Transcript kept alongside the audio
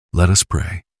Let us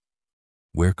pray.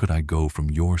 Where could I go from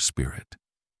your Spirit?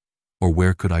 Or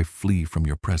where could I flee from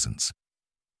your presence?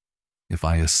 If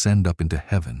I ascend up into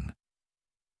heaven,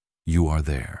 you are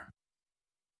there.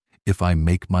 If I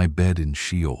make my bed in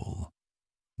Sheol,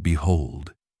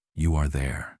 behold, you are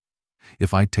there.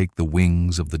 If I take the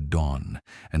wings of the dawn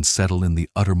and settle in the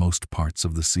uttermost parts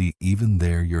of the sea, even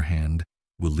there your hand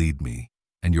will lead me,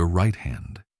 and your right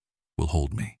hand will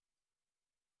hold me.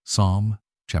 Psalm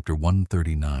chapter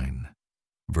 139,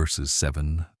 verses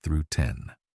 7 through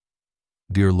 10.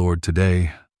 Dear Lord,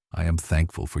 today I am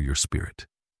thankful for your Spirit.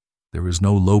 There is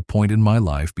no low point in my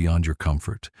life beyond your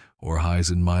comfort, or highs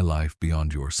in my life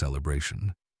beyond your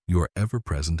celebration. You are ever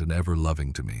present and ever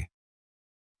loving to me.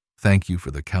 Thank you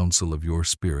for the counsel of your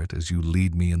Spirit as you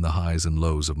lead me in the highs and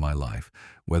lows of my life.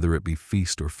 Whether it be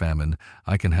feast or famine,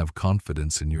 I can have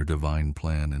confidence in your divine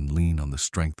plan and lean on the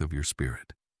strength of your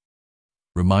Spirit.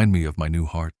 Remind me of my new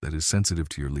heart that is sensitive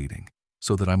to your leading,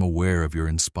 so that I'm aware of your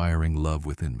inspiring love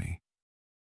within me.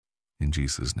 In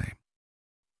Jesus' name,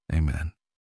 amen.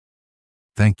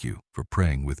 Thank you for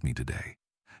praying with me today.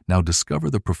 Now discover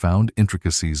the profound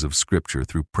intricacies of Scripture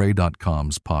through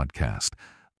Pray.com's podcast,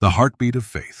 The Heartbeat of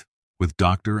Faith, with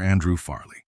Dr. Andrew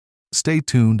Farley. Stay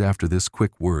tuned after this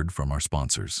quick word from our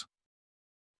sponsors.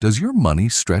 Does your money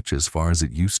stretch as far as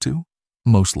it used to?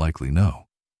 Most likely no.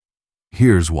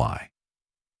 Here's why.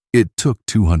 It took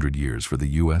 200 years for the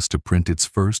U.S. to print its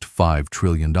first $5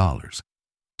 trillion.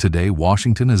 Today,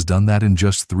 Washington has done that in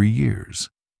just 3 years.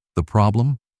 The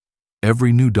problem?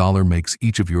 Every new dollar makes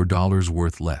each of your dollars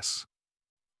worth less.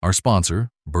 Our sponsor,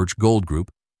 Birch Gold Group,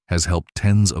 has helped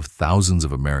tens of thousands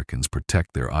of Americans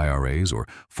protect their IRAs or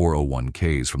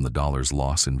 401ks from the dollar's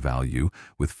loss in value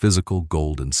with physical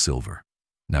gold and silver.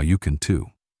 Now you can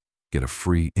too. Get a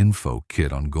free info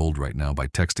kit on gold right now by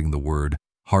texting the word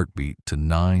Heartbeat to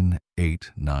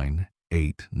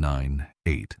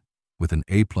 989898 with an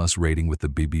A+ rating with the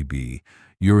BBB.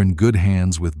 You're in good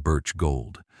hands with Birch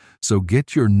Gold. So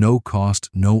get your no-cost,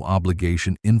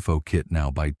 no-obligation info kit now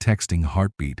by texting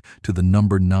Heartbeat to the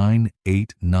number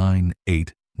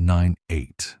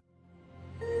 989898.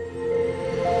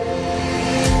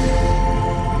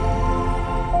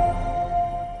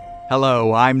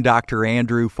 Hello, I'm Dr.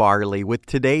 Andrew Farley with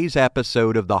today's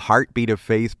episode of the Heartbeat of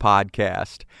Faith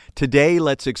podcast. Today,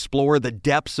 let's explore the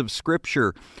depths of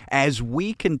Scripture as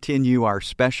we continue our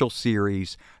special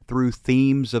series through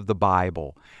themes of the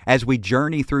Bible. As we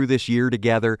journey through this year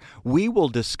together, we will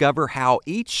discover how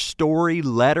each story,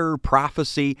 letter,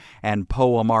 prophecy, and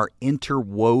poem are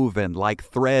interwoven like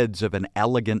threads of an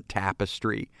elegant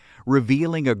tapestry,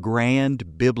 revealing a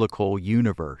grand biblical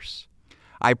universe.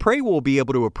 I pray we'll be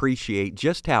able to appreciate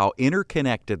just how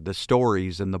interconnected the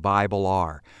stories in the Bible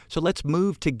are. So let's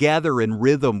move together in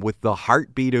rhythm with the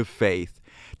heartbeat of faith.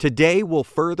 Today we'll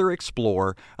further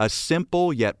explore a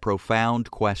simple yet profound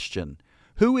question.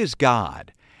 Who is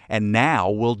God? And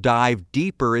now we'll dive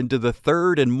deeper into the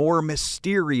third and more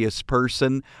mysterious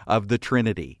person of the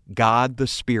Trinity, God the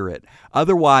Spirit,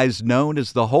 otherwise known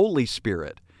as the Holy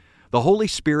Spirit. The Holy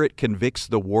Spirit convicts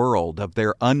the world of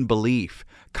their unbelief,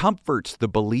 comforts the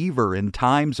believer in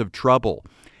times of trouble,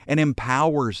 and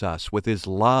empowers us with His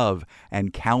love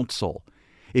and counsel.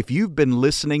 If you've been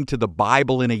listening to the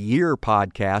Bible in a Year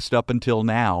podcast up until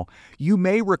now, you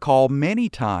may recall many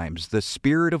times the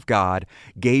Spirit of God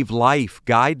gave life,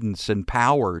 guidance, and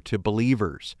power to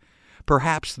believers.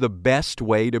 Perhaps the best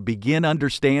way to begin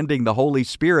understanding the Holy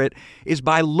Spirit is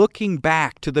by looking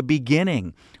back to the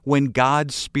beginning when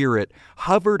God's Spirit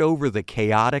hovered over the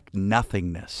chaotic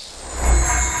nothingness.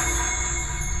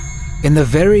 In the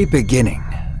very beginning,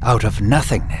 out of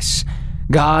nothingness,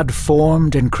 God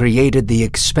formed and created the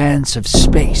expanse of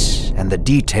space and the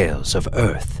details of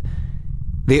earth.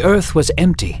 The earth was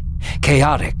empty,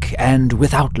 chaotic, and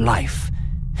without life.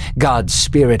 God's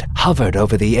Spirit hovered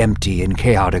over the empty and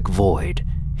chaotic void.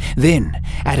 Then,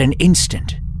 at an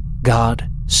instant, God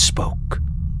spoke.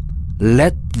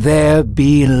 "Let there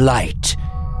be light."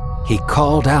 He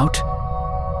called out,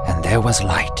 and there was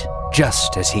light,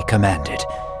 just as He commanded.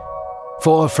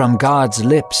 For from God's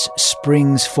lips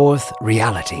springs forth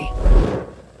reality.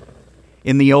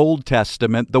 In the Old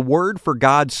Testament, the word for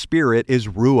God's Spirit is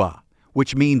ruah,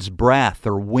 which means breath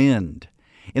or wind.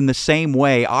 In the same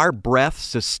way, our breath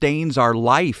sustains our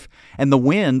life, and the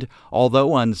wind,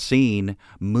 although unseen,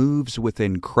 moves with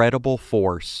incredible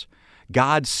force.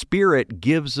 God's Spirit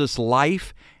gives us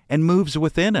life and moves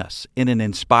within us in an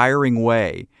inspiring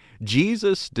way.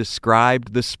 Jesus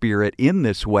described the Spirit in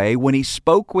this way when He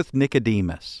spoke with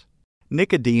Nicodemus.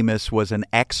 Nicodemus was an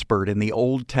expert in the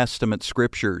Old Testament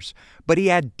scriptures, but he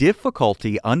had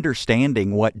difficulty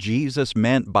understanding what Jesus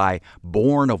meant by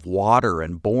born of water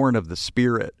and born of the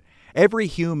Spirit. Every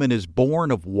human is born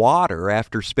of water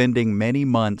after spending many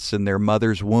months in their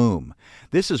mother's womb.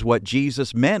 This is what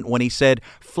Jesus meant when he said,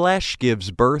 "Flesh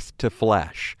gives birth to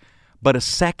flesh." But a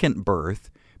second birth,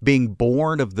 being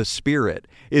born of the Spirit,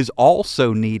 is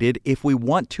also needed if we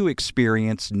want to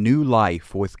experience new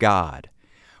life with God.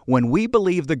 When we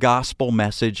believe the gospel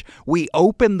message, we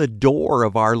open the door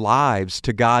of our lives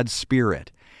to God's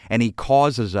Spirit, and He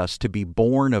causes us to be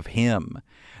born of Him.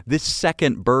 This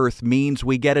second birth means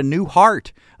we get a new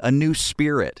heart, a new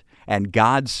spirit, and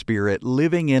God's Spirit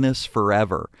living in us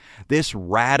forever. This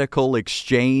radical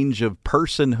exchange of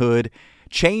personhood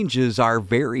changes our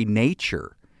very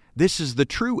nature. This is the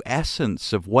true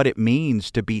essence of what it means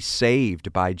to be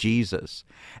saved by Jesus.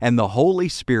 And the Holy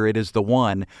Spirit is the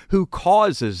one who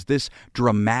causes this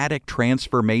dramatic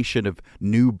transformation of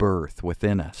new birth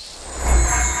within us.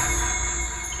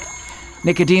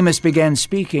 Nicodemus began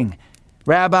speaking.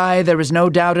 "Rabbi, there is no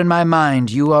doubt in my mind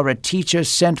you are a teacher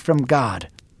sent from God.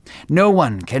 No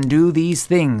one can do these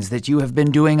things that you have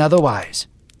been doing otherwise."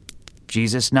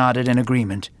 Jesus nodded in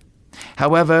agreement.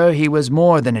 However, he was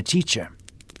more than a teacher.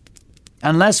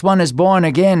 "Unless one is born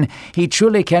again, he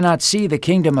truly cannot see the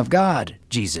kingdom of God,"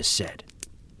 Jesus said.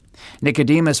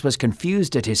 Nicodemus was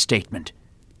confused at his statement.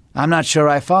 "I'm not sure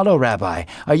I follow, Rabbi.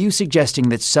 Are you suggesting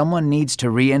that someone needs to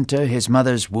re-enter his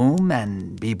mother's womb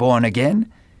and be born again?"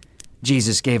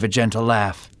 Jesus gave a gentle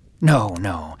laugh.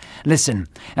 No. Listen,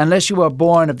 unless you are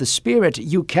born of the Spirit,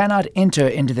 you cannot enter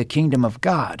into the kingdom of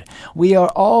God. We are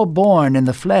all born in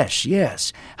the flesh,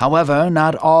 yes. However,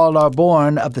 not all are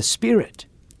born of the Spirit."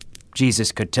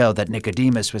 Jesus could tell that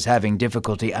Nicodemus was having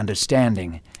difficulty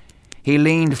understanding. He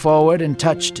leaned forward and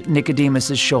touched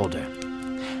Nicodemus's shoulder.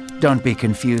 "Don't be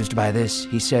confused by this,"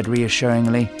 he said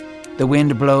reassuringly. "The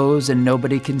wind blows and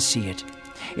nobody can see it.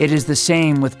 It is the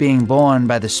same with being born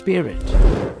by the Spirit."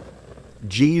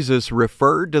 Jesus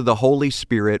referred to the Holy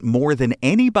Spirit more than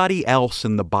anybody else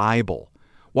in the Bible.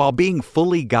 While being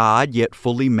fully God yet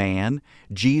fully man,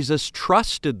 Jesus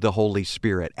trusted the Holy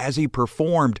Spirit as He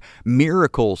performed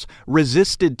miracles,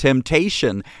 resisted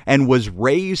temptation, and was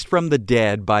raised from the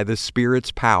dead by the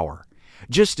Spirit's power.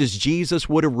 Just as Jesus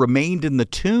would have remained in the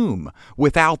tomb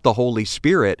without the Holy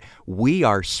Spirit, we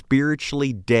are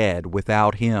spiritually dead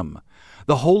without Him.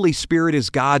 The Holy Spirit is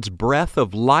God's breath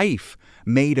of life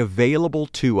made available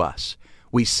to us.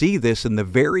 We see this in the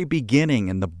very beginning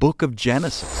in the book of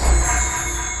Genesis.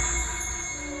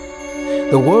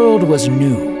 The world was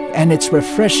new, and its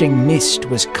refreshing mist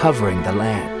was covering the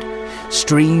land.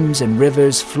 Streams and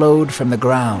rivers flowed from the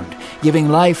ground, giving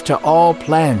life to all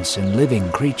plants and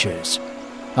living creatures.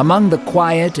 Among the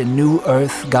quiet and new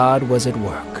earth, God was at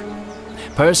work.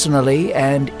 Personally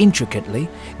and intricately,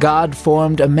 God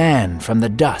formed a man from the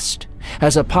dust,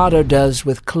 as a potter does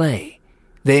with clay.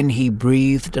 Then He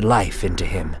breathed life into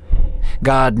him.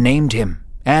 God named him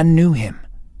and knew him.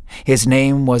 His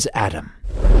name was Adam.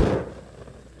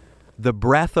 The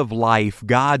breath of life,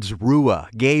 God's Ruah,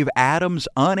 gave Adam's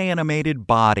unanimated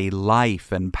body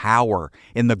life and power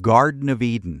in the Garden of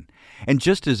Eden. And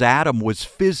just as Adam was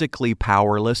physically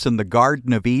powerless in the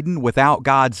Garden of Eden without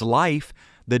God's life,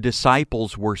 the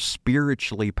disciples were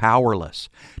spiritually powerless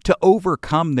to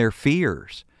overcome their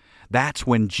fears. That's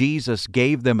when Jesus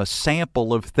gave them a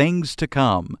sample of things to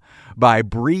come by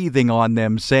breathing on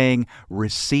them, saying,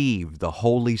 "Receive the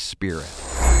Holy Spirit."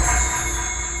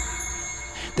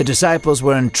 The disciples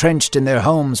were entrenched in their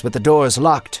homes with the doors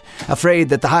locked, afraid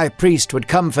that the high priest would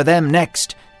come for them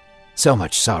next. So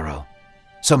much sorrow,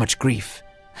 so much grief,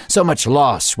 so much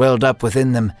loss welled up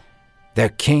within them. Their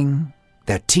king,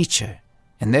 their teacher,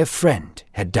 and their friend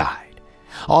had died.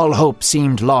 All hope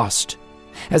seemed lost,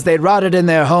 as they rotted in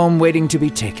their home waiting to be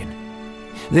taken.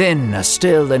 Then a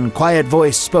still and quiet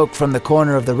voice spoke from the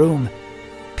corner of the room,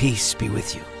 "Peace be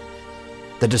with you."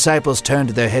 The disciples turned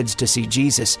their heads to see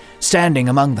Jesus standing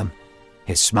among them.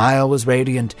 His smile was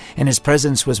radiant, and His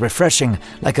presence was refreshing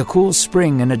like a cool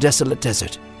spring in a desolate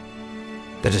desert.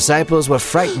 The disciples were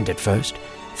frightened at first,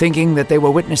 thinking that they were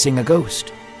witnessing a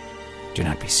ghost. "Do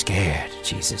not be scared,"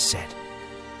 Jesus said.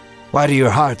 "Why do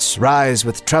your hearts rise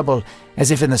with trouble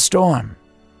as if in the storm?"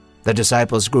 The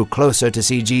disciples grew closer to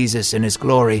see Jesus in His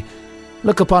glory.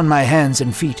 "Look upon my hands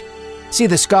and feet. See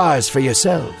the scars for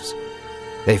yourselves."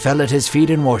 They fell at His feet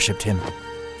and worshipped Him.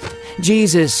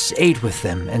 Jesus ate with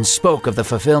them and spoke of the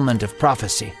fulfillment of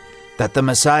prophecy, that the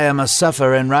Messiah must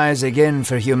suffer and rise again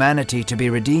for humanity to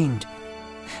be redeemed.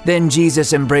 Then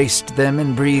Jesus embraced them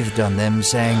and breathed on them,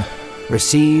 saying,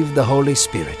 "Receive the Holy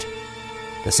Spirit."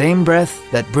 The same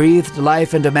breath that breathed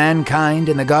life into mankind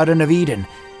in the Garden of Eden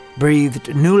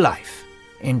breathed new life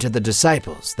into the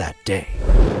disciples that day.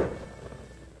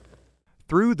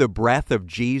 Through the breath of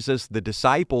Jesus, the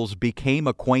disciples became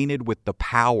acquainted with the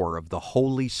power of the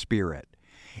Holy Spirit.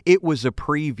 It was a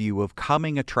preview of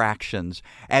coming attractions,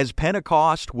 as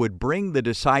Pentecost would bring the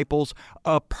disciples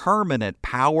a permanent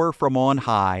power from on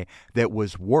high that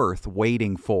was worth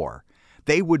waiting for.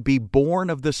 They would be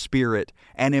born of the Spirit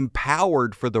and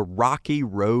empowered for the rocky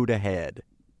road ahead.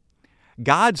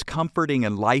 God's comforting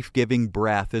and life-giving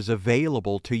breath is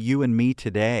available to you and me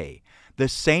today. The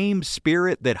same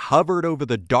Spirit that hovered over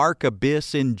the dark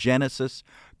abyss in Genesis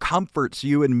comforts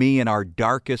you and me in our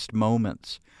darkest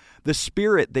moments. The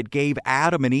Spirit that gave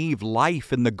Adam and Eve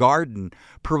life in the garden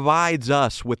provides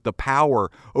us with the power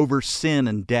over sin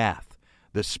and death.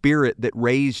 The Spirit that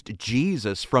raised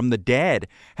Jesus from the dead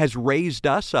has raised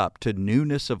us up to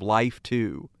newness of life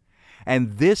too.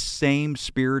 And this same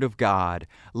Spirit of God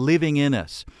living in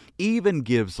us even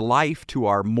gives life to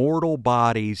our mortal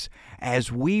bodies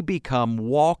as we become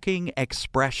walking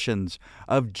expressions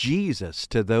of Jesus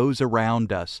to those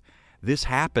around us. This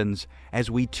happens as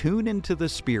we tune into the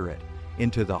Spirit,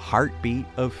 into the heartbeat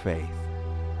of faith.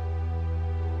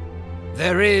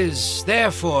 There is,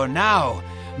 therefore, now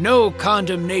no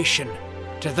condemnation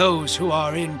to those who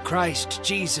are in Christ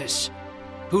Jesus,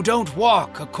 who don't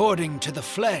walk according to the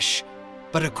flesh,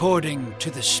 but according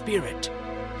to the Spirit.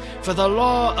 For the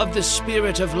law of the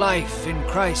Spirit of life in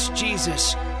Christ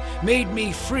Jesus made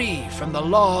me free from the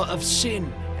law of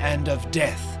sin and of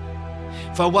death.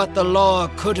 For what the law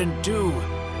couldn't do,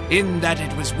 in that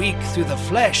it was weak through the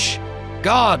flesh,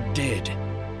 God did,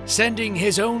 sending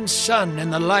his own Son in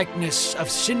the likeness of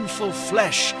sinful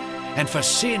flesh, and for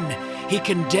sin he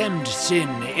condemned sin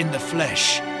in the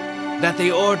flesh, that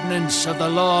the ordinance of the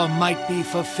law might be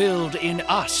fulfilled in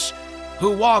us,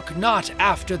 who walk not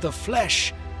after the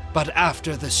flesh, but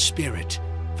after the Spirit.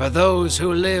 For those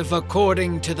who live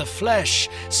according to the flesh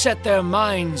set their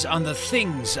minds on the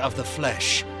things of the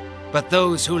flesh, but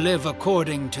those who live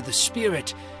according to the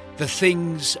Spirit, the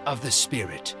things of the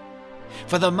Spirit.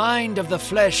 For the mind of the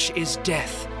flesh is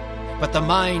death, but the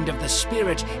mind of the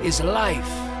Spirit is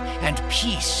life and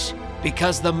peace,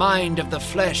 because the mind of the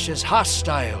flesh is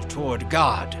hostile toward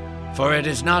God. For it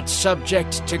is not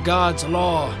subject to God's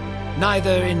law,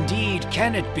 neither indeed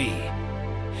can it be.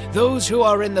 Those who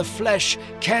are in the flesh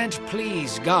can't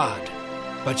please God.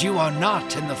 But you are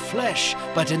not in the flesh,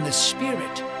 but in the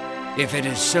Spirit, if it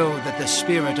is so that the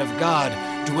Spirit of God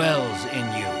dwells in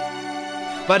you.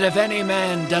 But if any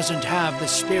man doesn't have the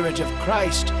Spirit of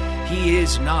Christ, he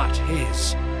is not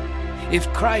his.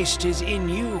 If Christ is in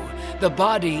you, the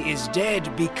body is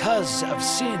dead because of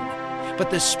sin, but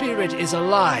the Spirit is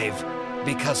alive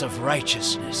because of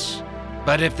righteousness.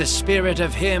 But if the Spirit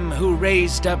of him who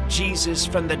raised up Jesus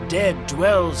from the dead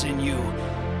dwells in you,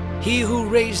 he who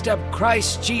raised up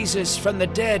Christ Jesus from the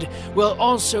dead will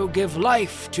also give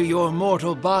life to your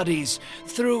mortal bodies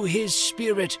through his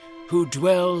Spirit who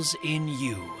dwells in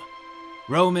you.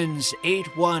 Romans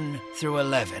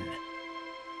 8:1-11.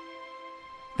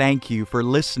 Thank you for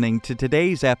listening to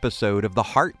today's episode of the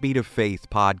Heartbeat of Faith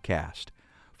podcast.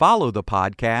 Follow the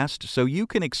podcast so you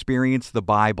can experience the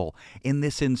Bible in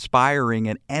this inspiring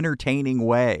and entertaining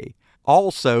way.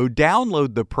 Also,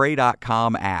 download the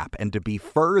Pray.com app, and to be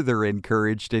further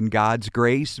encouraged in God's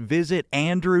grace, visit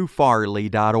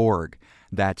andrewfarley.org.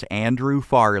 That's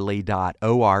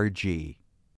andrewfarley.org.